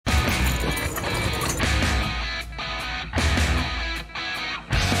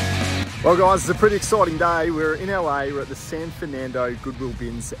Well guys, it's a pretty exciting day. We're in LA, we're at the San Fernando Goodwill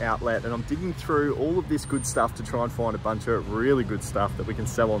Bins outlet, and I'm digging through all of this good stuff to try and find a bunch of really good stuff that we can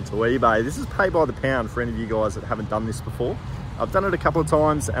sell onto eBay. This is pay by the pound for any of you guys that haven't done this before. I've done it a couple of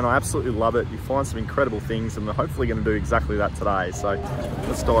times and I absolutely love it. You find some incredible things and we're hopefully going to do exactly that today. So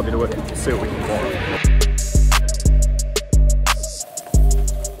let's dive into it and see what we can find.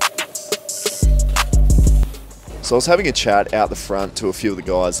 So I was having a chat out the front to a few of the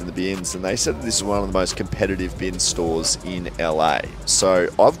guys in the bins, and they said that this is one of the most competitive bin stores in LA. So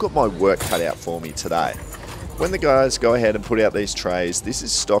I've got my work cut out for me today. When the guys go ahead and put out these trays, this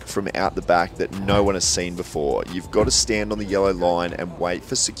is stock from out the back that no one has seen before. You've got to stand on the yellow line and wait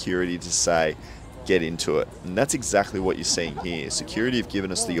for security to say, get into it. And that's exactly what you're seeing here. Security have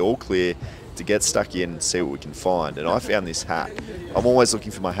given us the all clear to get stuck in and see what we can find. And I found this hat. I'm always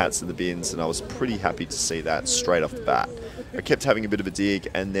looking for my hats in the bins, and I was pretty happy to see that straight off the bat. I kept having a bit of a dig,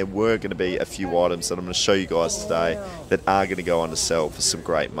 and there were going to be a few items that I'm going to show you guys today that are going to go on to sell for some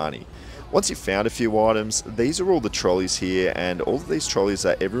great money. Once you've found a few items, these are all the trolleys here, and all of these trolleys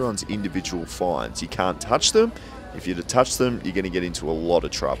are everyone's individual finds. You can't touch them. If you're to touch them, you're going to get into a lot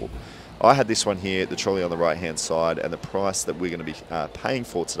of trouble. I had this one here, the trolley on the right hand side, and the price that we're going to be paying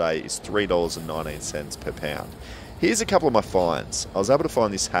for today is $3.19 per pound. Here's a couple of my finds. I was able to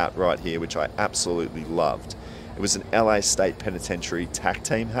find this hat right here, which I absolutely loved. It was an LA State Penitentiary TAC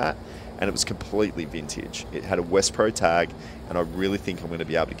team hat, and it was completely vintage. It had a West Pro tag, and I really think I'm going to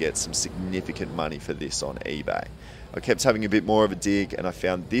be able to get some significant money for this on eBay. I kept having a bit more of a dig, and I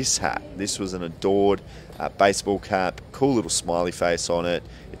found this hat. This was an adored baseball cap, cool little smiley face on it.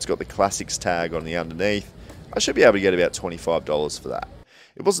 It's got the classics tag on the underneath. I should be able to get about $25 for that.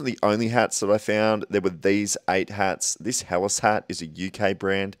 It wasn't the only hats that I found. There were these 8 hats. This Hellas hat is a UK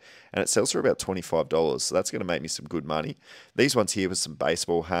brand, and it sells for about $25, so that's going to make me some good money. These ones here were some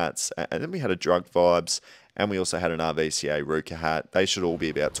baseball hats, and then we had a Drug Vibes, and we also had an RVCA Ruka hat. They should all be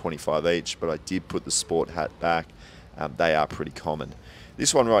about $25 each, but I did put the sport hat back. They are pretty common.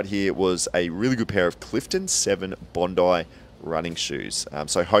 This one right here was a really good pair of Clifton 7 Bondi running shoes.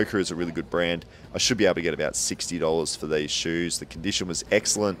 So Hoka is a really good brand. I should be able to get about $60 for these shoes. The condition was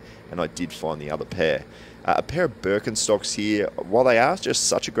excellent, and I did find the other pair. A pair of Birkenstocks here. While they are just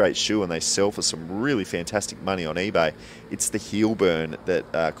such a great shoe and they sell for some really fantastic money on eBay, it's the heel burn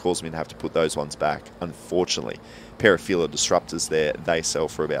that caused me to have to put those ones back, unfortunately. A pair of Fila Disruptors there, they sell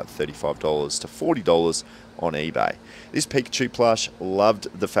for about $35 to $40 on eBay. This Pikachu plush, loved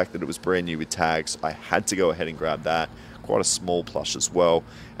the fact that it was brand new with tags. I had to go ahead and grab that. Quite a small plush as well.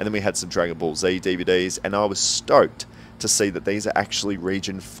 And then we had some Dragon Ball Z DVDs, and I was stoked to see that these are actually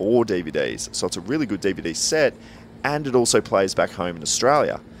Region 4 DVDs. So it's a really good DVD set, and it also plays back home in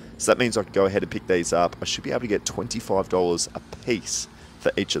Australia. So that means I can go ahead and pick these up. I should be able to get $25 a piece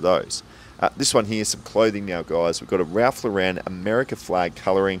for each of those. This one here, some clothing now, guys. We've got a Ralph Lauren America flag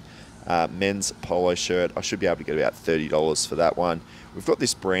colouring men's polo shirt. I should be able to get about $30 for that one. We've got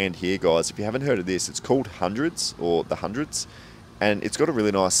this brand here, guys. If you haven't heard of this, it's called Hundreds, or the Hundreds, and it's got a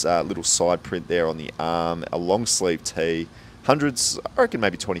really nice little side print there on the arm, a long sleeve tee. Hundreds, I reckon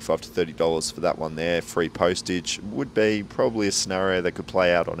maybe $25 to $30 for that one there. Free postage would be probably a scenario that could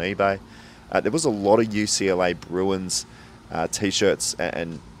play out on eBay. There was a lot of UCLA Bruins t-shirts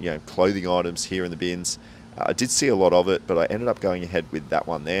and clothing items here in the bins. I did see a lot of it, but I ended up going ahead with that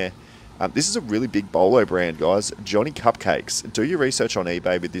one there. This is a really big bolo brand, guys. Johnny Cupcakes. Do your research on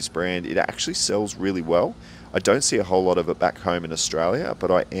eBay with this brand. It actually sells really well. I don't see a whole lot of it back home in Australia,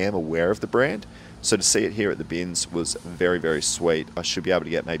 but I am aware of the brand. So to see it here at the bins was very, very sweet. I should be able to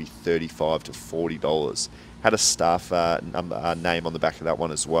get maybe $35 to $40. Had a staff name on the back of that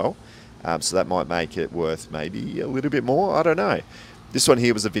one as well. So that might make it worth maybe a little bit more. I don't know. This one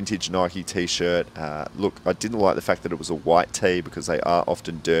here was a vintage Nike t-shirt. Look, I didn't like the fact that it was a white tee because they are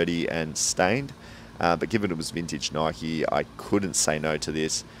often dirty and stained. But given it was vintage Nike, I couldn't say no to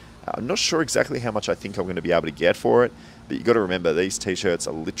this. I'm not sure exactly how much I think I'm going to be able to get for it, but you've got to remember these t-shirts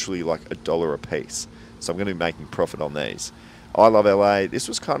are literally like $1 a piece. So I'm going to be making profit on these. I love LA. This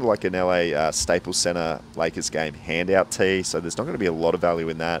was kind of like an LA Staples Center Lakers game handout tee, so there's not going to be a lot of value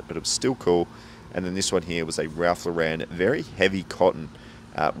in that, but it was still cool. And then this one here was a Ralph Lauren, very heavy cotton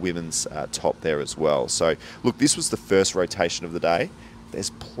women's top there as well. So, look, this was the first rotation of the day. There's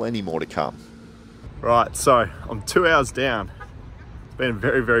plenty more to come. Right, so I'm 2 hours down. It's been a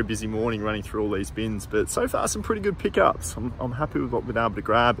very, very busy morning running through all these bins, but so far some pretty good pickups. I'm happy with what we've been able to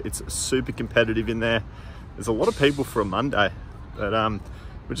grab. It's super competitive in there. There's a lot of people for a Monday, but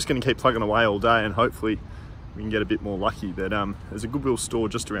we're just going to keep plugging away all day, and hopefully we can get a bit more lucky. But there's a Goodwill store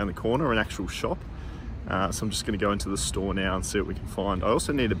just around the corner, an actual shop, So I'm just going to go into the store now and see what we can find. I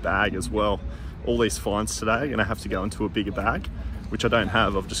also need a bag as well. All these finds today are going to have to go into a bigger bag, which I don't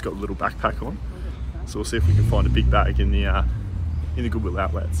have. I've just got a little backpack on. So we'll see if we can find a big bag in the Goodwill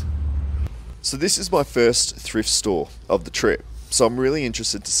outlets. So this is my first thrift store of the trip. So I'm really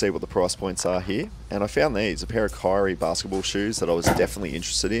interested to see what the price points are here. And I found these, a pair of Kyrie basketball shoes that I was definitely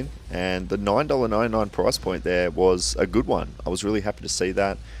interested in. And the $9.99 price point there was a good one. I was really happy to see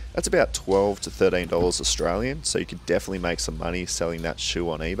that. That's about $12 to $13 Australian. So you could definitely make some money selling that shoe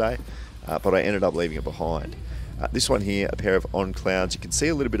on eBay. But I ended up leaving it behind. This one here, a pair of On Clouds. You can see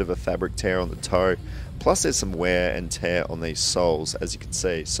a little bit of a fabric tear on the toe. Plus there's some wear and tear on these soles, as you can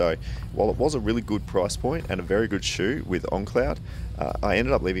see. So while it was a really good price point and a very good shoe with On Cloud, I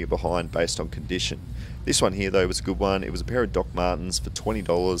ended up leaving it behind based on condition. This one here though was a good one. It was a pair of Doc Martens for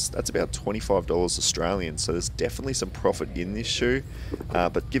 $20. That's about $25 Australian. So there's definitely some profit in this shoe.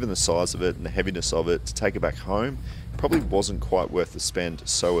 But given the size of it and the heaviness of it, to take it back home probably wasn't quite worth the spend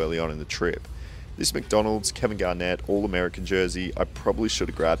so early on in the trip. This McDonald's Kevin Garnett All-American jersey, I probably should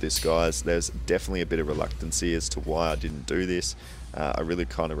have grabbed this, guys. There's definitely a bit of reluctancy as to why I didn't do this. I really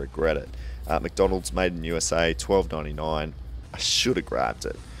kind of regret it. McDonald's made in USA, $12.99. I should have grabbed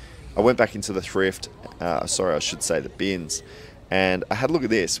it. I went back into the thrift, sorry, I should say the bins, and I had a look at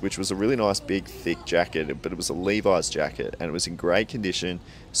this, which was a really nice big thick jacket, but it was a Levi's jacket, and it was in great condition,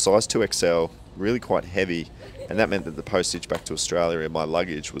 size 2XL, really quite heavy, and that meant that the postage back to Australia in my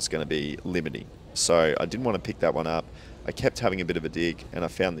luggage was going to be limiting. So I didn't want to pick that one up. I kept having a bit of a dig, and I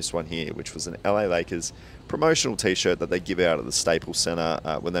found this one here, which was an LA Lakers promotional t-shirt that they give out at the Staples Center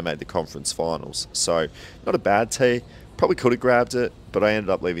when they made the conference finals. So not a bad tee. Probably could have grabbed it, but I ended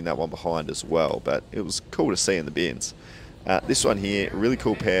up leaving that one behind as well. But it was cool to see in the bins. This one here, a really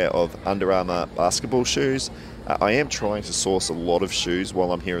cool pair of Under Armour basketball shoes. I am trying to source a lot of shoes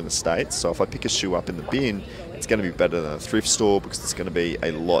while I'm here in the States. So if I pick a shoe up in the bin, it's going to be better than a thrift store because it's going to be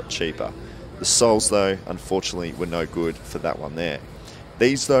a lot cheaper. The soles though, unfortunately, were no good for that one there.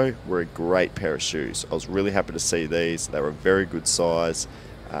 These though were a great pair of shoes. I was really happy to see these. They were a very good size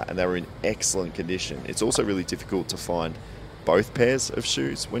and they were in excellent condition. It's also really difficult to find both pairs of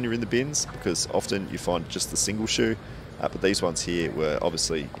shoes when you're in the bins because often you find just the single shoe, but these ones here were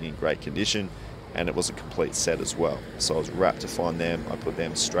obviously in great condition and it was a complete set as well. So I was rapt to find them. I put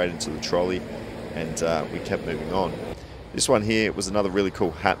them straight into the trolley and we kept moving on. This one here was another really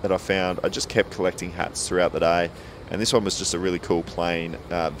cool hat that I found. I just kept collecting hats throughout the day. And this one was just a really cool plain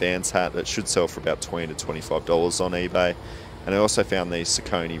Vans hat that should sell for about $20 to $25 on eBay. And I also found these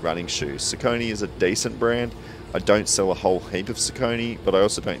Saucony running shoes. Saucony is a decent brand. I don't sell a whole heap of Saucony, but I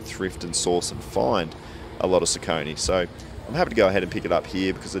also don't thrift and source and find a lot of Saucony. So I'm happy to go ahead and pick it up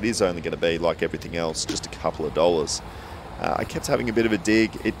here because it is only going to be, like everything else, just a couple of dollars. I kept having a bit of a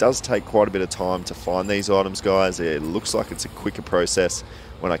dig. It does take quite a bit of time to find these items, guys. It looks like it's a quicker process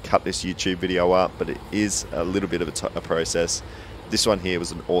when I cut this YouTube video up, but it is a little bit of a process. This one here was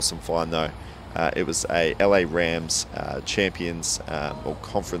an awesome find though. It was a LA Rams champions or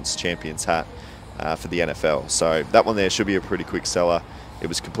conference champions hat for the NFL. So that one there should be a pretty quick seller. It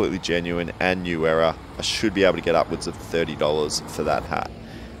was completely genuine and new era. I should be able to get upwards of $30 for that hat.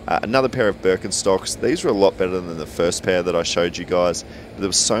 Another pair of Birkenstocks. These were a lot better than the first pair that I showed you guys. But there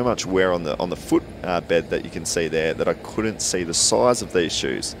was so much wear on the foot bed that you can see there that I couldn't see the size of these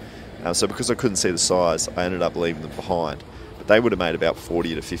shoes. So because I couldn't see the size, I ended up leaving them behind. But they would have made about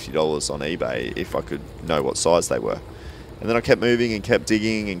 $40 to $50 on eBay if I could know what size they were. And then I kept moving and kept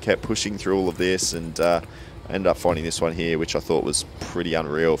digging and kept pushing through all of this and I ended up finding this one here, which I thought was pretty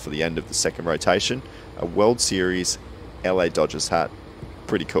unreal for the end of the second rotation. A World Series LA Dodgers hat.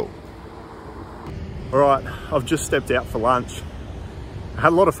 Pretty cool. Alright, I've just stepped out for lunch. I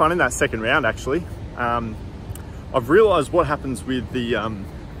had a lot of fun in that second round actually. I've realised what happens with the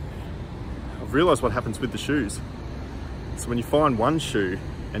shoes. So when you find one shoe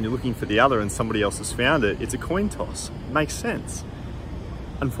and you're looking for the other and somebody else has found it, it's a coin toss. It makes sense.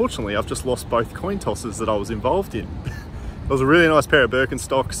 Unfortunately, I've just lost both coin tosses that I was involved in. It was a really nice pair of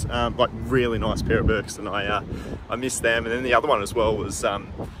Birkenstocks, like really nice pair of Birks, and I missed them. And then the other one as well was,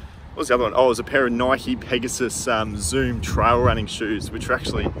 what was the other one? Oh, it was a pair of Nike Pegasus Zoom trail running shoes, which are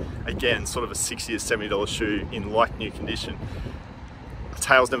actually, again, sort of a $60 or $70 shoe in like new condition.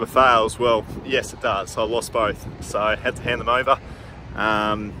 Tails never fails. Well, yes it does. So I lost both, so I had to hand them over.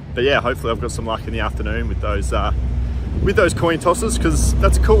 But yeah, hopefully I've got some luck in the afternoon with those coin tosses, because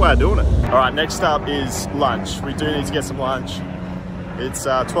that's a cool way of doing it. All right, next up is lunch. We do need to get some lunch. It's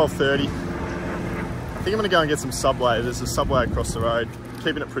 12:30. I think I'm gonna go and get some Subway. There's a Subway across the road.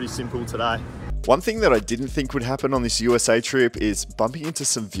 Keeping it pretty simple today. One thing that I didn't think would happen on this USA trip is bumping into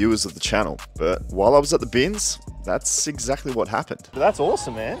some viewers of the channel, but while I was at the bins, that's exactly what happened. That's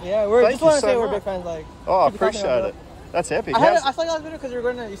awesome, man. Yeah, we're Thank just want you to say so we're much. big fans. Like, Oh, I keep talking appreciate about it. That's epic. I saw you last video because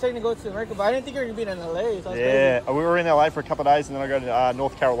you're starting to go to America, but I didn't think you were going to be in LA. So Yeah, crazy. we were in LA for a couple of days, and then I go to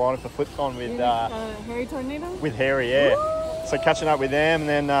North Carolina for FlipCon with Harry Tornado? with Harry. Yeah. So catching up with them, and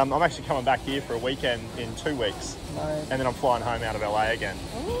then I'm actually coming back here for a weekend in 2 weeks, Nice. and then I'm flying home out of LA again.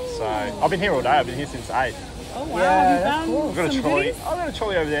 Oh. So I've been here all day. I've been here since 8. Oh, wow. Yeah, Have you that's found cool. I've got a some trolley. goodies? I've got a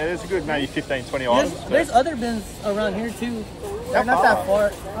trolley over there. There's a good maybe 15, 20 items. There's other bins around here too. How Not that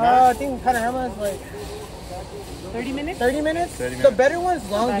far. I think Panorama is like 30 minutes? 30 minutes. 30 The minutes. better one's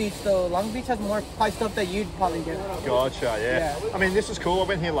Long Beach though. Long Beach has more pie stuff that you'd probably get. Gotcha, yeah. Yeah. I mean, this is cool. I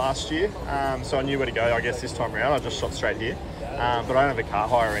went here last year, so I knew where to go, I guess, this time around. I just shot straight here. But I don't have a car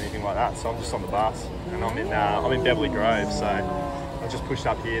hire or anything like that, so I'm just on the bus. And I'm in Beverly Grove, so I just pushed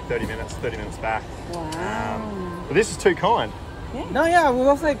up here 30 minutes back. Wow. But this is too kind. No, yeah, we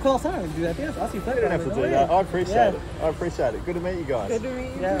also like call someone to do that. Yeah, I'll see you. You don't have to do that. I appreciate it. I appreciate it. Good to meet you guys. Good to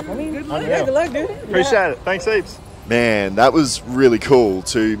meet you. Yeah, I mean, Good luck. yeah, good luck, dude. Appreciate it. Thanks heaps. Man, that was really cool.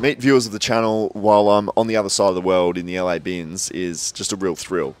 To meet viewers of the channel while I'm on the other side of the world in the LA bins is just a real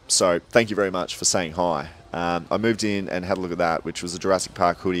thrill. So thank you very much for saying hi. I moved in and had a look at that, which was a Jurassic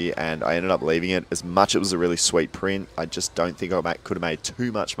Park hoodie, and I ended up leaving it. As much as it was a really sweet print, I just don't think I could have made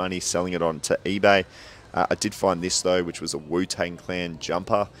too much money selling it onto eBay. I did find this though, which was a Wu-Tang Clan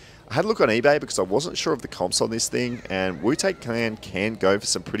jumper. I had a look on eBay because I wasn't sure of the comps on this thing, and Wu-Tang Clan can go for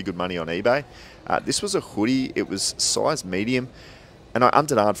some pretty good money on eBay. This was a hoodie. It was size medium, and I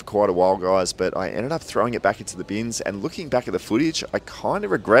ummed and ahed for quite a while, guys, but I ended up throwing it back into the bins, and looking back at the footage, I kind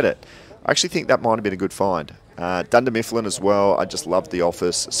of regret it. I actually think that might have been a good find. Dunder Mifflin as well. I just loved The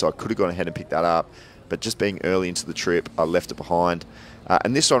Office, so I could have gone ahead and picked that up, but just being early into the trip, I left it behind.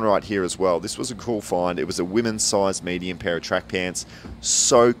 And this one right here as well, this was a cool find. It was a women's size medium pair of track pants.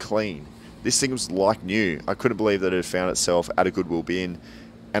 So clean. This thing was like new. I couldn't believe that it had found itself at a Goodwill bin,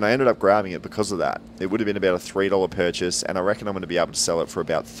 and I ended up grabbing it because of that. It would have been about a $3 purchase, and I reckon I'm going to be able to sell it for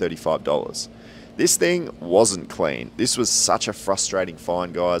about $35. This thing wasn't clean. This was such a frustrating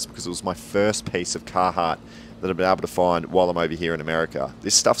find, guys, because it was my first piece of Carhartt that I've been able to find while I'm over here in America.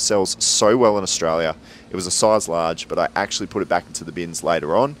 This stuff sells so well in Australia. It was a size large, but I actually put it back into the bins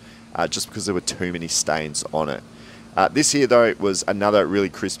later on just because there were too many stains on it. This here, though, was another really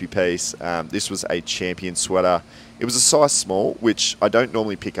crispy piece. This was a Champion sweater. It was a size small, which I don't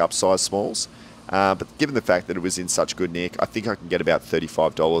normally pick up size smalls. But given the fact that it was in such good nick, I think I can get about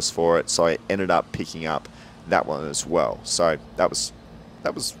 $35 for it. So I ended up picking up that one as well. So that was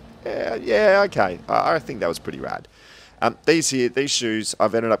yeah, okay. I think that was pretty rad. These shoes,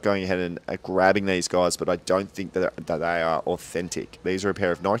 I've ended up going ahead and grabbing these guys, but I don't think that they are authentic. These are a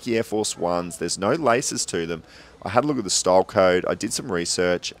pair of Nike Air Force Ones. There's no laces to them. I had a look at the style code. I did some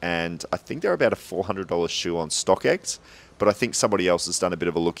research, and I think they're about a $400 shoe on StockX, but I think somebody else has done a bit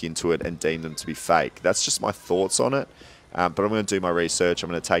of a look into it and deemed them to be fake. That's just my thoughts on it, but I'm going to do my research. I'm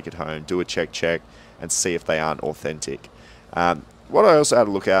going to take it home, do a check, and see if they aren't authentic. What I also had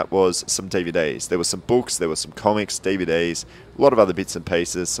a look at was some DVDs. There were some books, there were some comics, DVDs, a lot of other bits and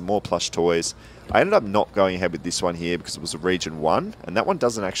pieces, some more plush toys. I ended up not going ahead with this one here because it was a Region 1, and that one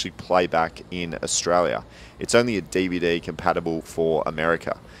doesn't actually play back in Australia. It's only a DVD compatible for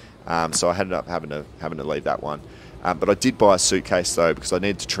America. So I ended up having to leave that one. But I did buy a suitcase though, because I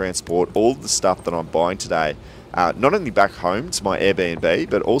needed to transport all of the stuff that I'm buying today, not only back home to my Airbnb,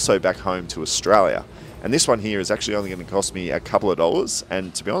 but also back home to Australia. And this one here is actually only going to cost me a couple of dollars.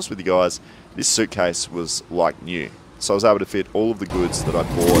 And to be honest with you guys, this suitcase was like new. So I was able to fit all of the goods that I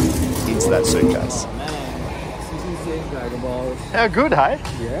bought into that suitcase. Oh, man. Season 6 Dragon Balls. How good, hey?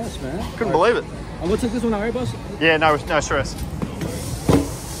 Yes, man. Couldn't believe it. I'm gonna take this one out, right, boss? Yeah, no stress.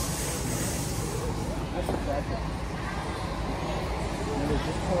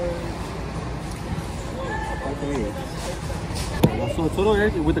 So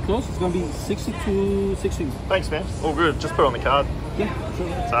total with the clothes, it's gonna be 62.60. Thanks, man. All good. Just put it on the card. Yeah, sure.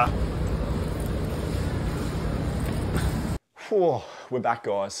 Ta. Whew, we're back,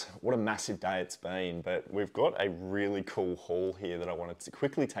 guys. What a massive day it's been, but we've got a really cool haul here that I wanted to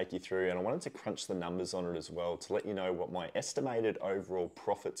quickly take you through, and I wanted to crunch the numbers on it as well to let you know what my estimated overall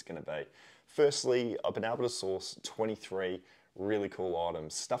profit's going to be. Firstly, I've been able to source 23 really cool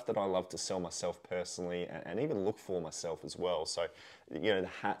items, stuff that I love to sell myself personally and even look for myself as well. So, you know, the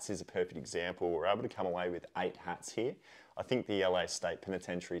hats is a perfect example. We're able to come away with 8 hats here. I think the LA State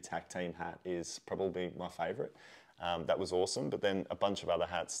Penitentiary TAC Team hat is probably my favorite. That was awesome, but then a bunch of other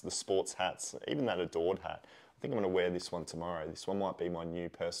hats, the sports hats, even that Adored hat. think I'm going to wear this one tomorrow. This one might be my new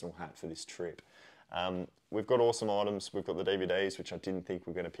personal hat for this trip. We've got awesome items. We've got the DVDs, which I didn't think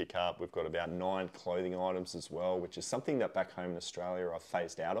we were going to pick up. We've got about 9 clothing items as well, which is something that back home in Australia I've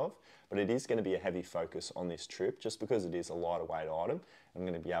phased out of, but it is going to be a heavy focus on this trip just because it is a lighter weight item. I'm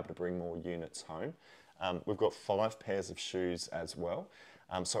going to be able to bring more units home. We've got 5 pairs of shoes as well.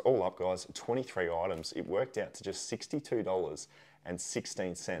 So all up, guys, 23 items. It worked out to just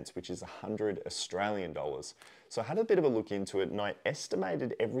 $62.16, which is 100 Australian dollars. So I had a bit of a look into it, and I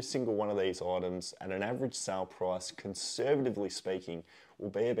estimated every single one of these items at an average sale price, conservatively speaking, will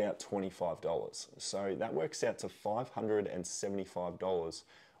be about $25. So that works out to $575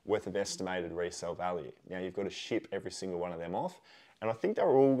 worth of estimated resale value. Now you've got to ship every single one of them off, and I think they're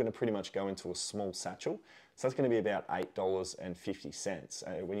all going to pretty much go into a small satchel. So that's going to be about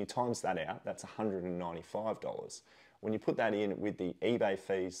 $8.50. When you times that out, that's $195. When you put that in with the eBay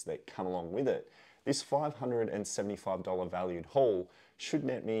fees that come along with it, this $575 valued haul should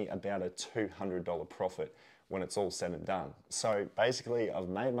net me about a $200 profit when it's all said and done. So basically, I've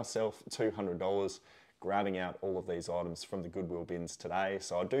made myself $200 grabbing out all of these items from the Goodwill bins today.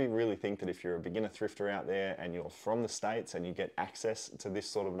 So I do really think that if you're a beginner thrifter out there and you're from the States and you get access to this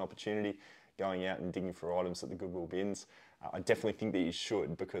sort of an opportunity, going out and digging for items at the Goodwill bins, I definitely think that you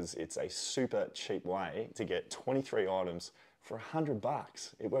should, because it's a super cheap way to get 23 items for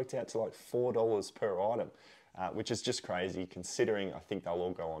 $100. It worked out to like $4 per item, which is just crazy considering I think they'll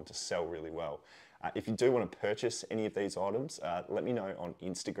all go on to sell really well. If you do want to purchase any of these items, let me know on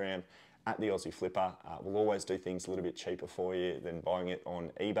Instagram at the Aussie Flipper. We'll always do things a little bit cheaper for you than buying it on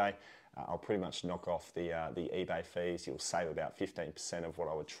eBay. I'll pretty much knock off the eBay fees. You'll save about 15% of what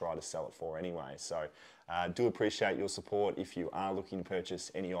I would try to sell it for anyway. So do appreciate your support if you are looking to purchase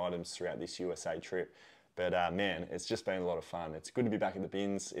any items throughout this USA trip. But man, it's just been a lot of fun. It's good to be back at the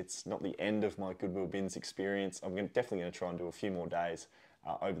bins. It's not the end of my Goodwill bins experience. I'm definitely going to try and do a few more days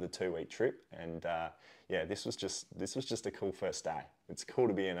over the 2-week trip. And yeah, this was just a cool first day. It's cool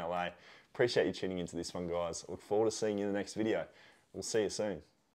to be in LA. Appreciate you tuning into this one, guys. Look forward to seeing you in the next video. We'll see you soon.